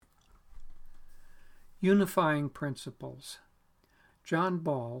Unifying Principles. John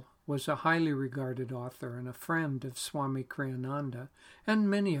Ball was a highly regarded author and a friend of Swami Kriyananda and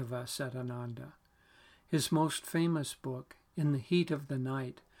many of us at Ananda. His most famous book, In the Heat of the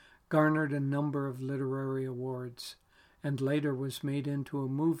Night, garnered a number of literary awards and later was made into a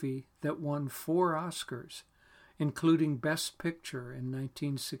movie that won 4 Oscars, including Best Picture in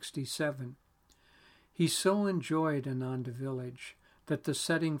 1967. He so enjoyed Ananda Village that the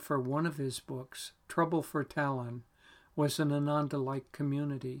setting for one of his books, Trouble for Talon, was an Ananda-like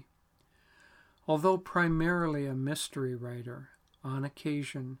community. Although primarily a mystery writer, on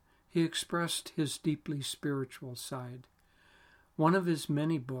occasion he expressed his deeply spiritual side. One of his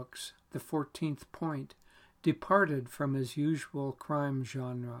many books, The 14th Point, departed from his usual crime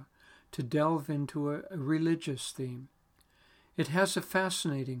genre to delve into a religious theme. It has a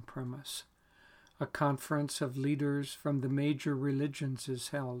fascinating premise. A conference of leaders from the major religions is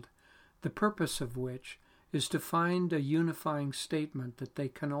held, the purpose of which is to find a unifying statement that they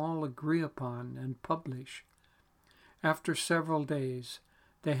can all agree upon and publish. After several days,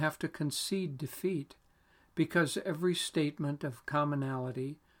 they have to concede defeat because every statement of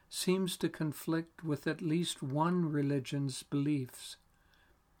commonality seems to conflict with at least one religion's beliefs.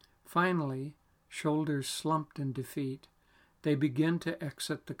 Finally, shoulders slumped in defeat, they begin to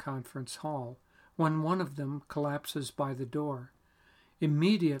exit the conference hall when one of them collapses by the door.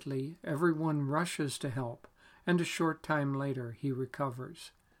 Immediately, everyone rushes to help, and a short time later he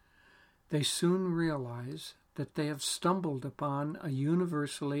recovers. They soon realize that they have stumbled upon a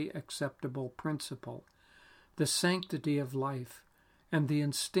universally acceptable principle, the sanctity of life, and the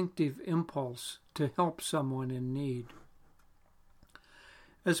instinctive impulse to help someone in need.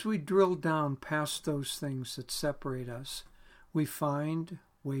 As we drill down past those things that separate us, we find,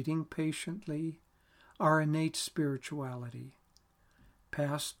 waiting patiently, our innate spirituality.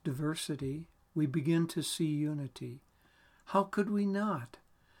 Past diversity, we begin to see unity. How could we not,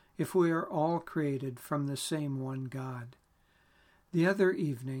 if we are all created from the same one God? The other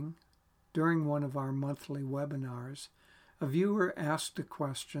evening, during one of our monthly webinars, a viewer asked a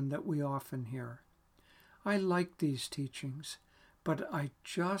question that we often hear. I like these teachings, but I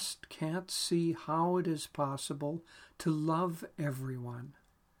just can't see how it is possible to love everyone.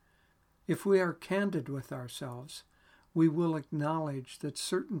 If we are candid with ourselves, we will acknowledge that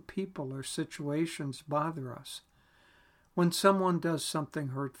certain people or situations bother us. When someone does something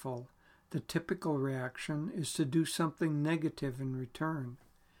hurtful, the typical reaction is to do something negative in return.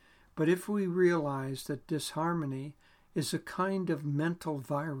 But if we realize that disharmony is a kind of mental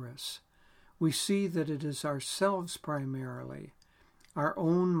virus, we see that it is ourselves primarily, our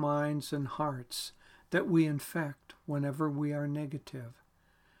own minds and hearts, that we infect whenever we are negative.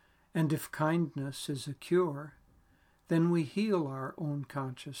 And if kindness is a cure, then we heal our own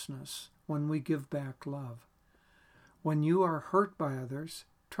consciousness when we give back love. When you are hurt by others,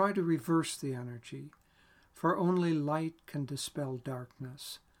 try to reverse the energy, for only light can dispel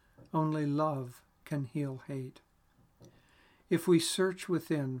darkness. Only love can heal hate. If we search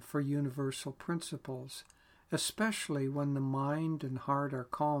within for universal principles, especially when the mind and heart are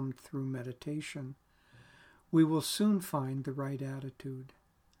calmed through meditation, we will soon find the right attitude.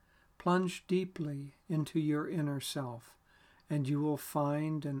 Plunge deeply into your inner self, and you will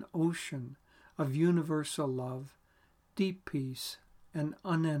find an ocean of universal love, deep peace, and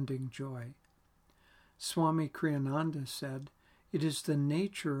unending joy. Swami Kriyananda said, "It is the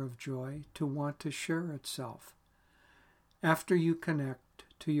nature of joy to want to share itself." After you connect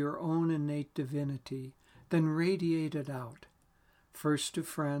to your own innate divinity, then radiate it out, first to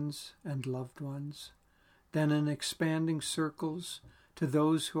friends and loved ones, then in expanding circles to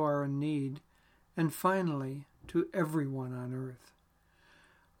those who are in need, and finally to everyone on earth.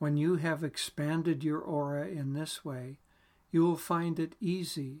 When you have expanded your aura in this way, you will find it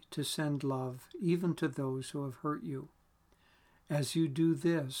easy to send love even to those who have hurt you. As you do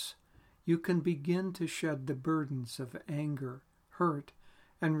this, you can begin to shed the burdens of anger, hurt,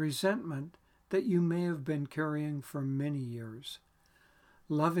 and resentment that you may have been carrying for many years.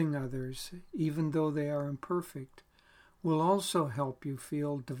 Loving others, even though they are imperfect, will also help you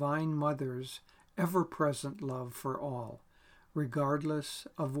feel Divine Mother's ever-present love for all, regardless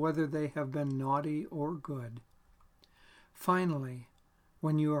of whether they have been naughty or good. Finally,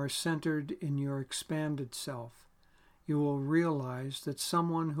 when you are centered in your expanded self, you will realize that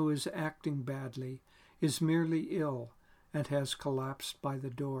someone who is acting badly is merely ill and has collapsed by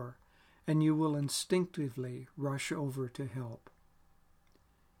the door, and you will instinctively rush over to help.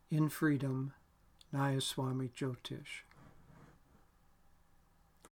 In freedom, Nayaswami Jyotish.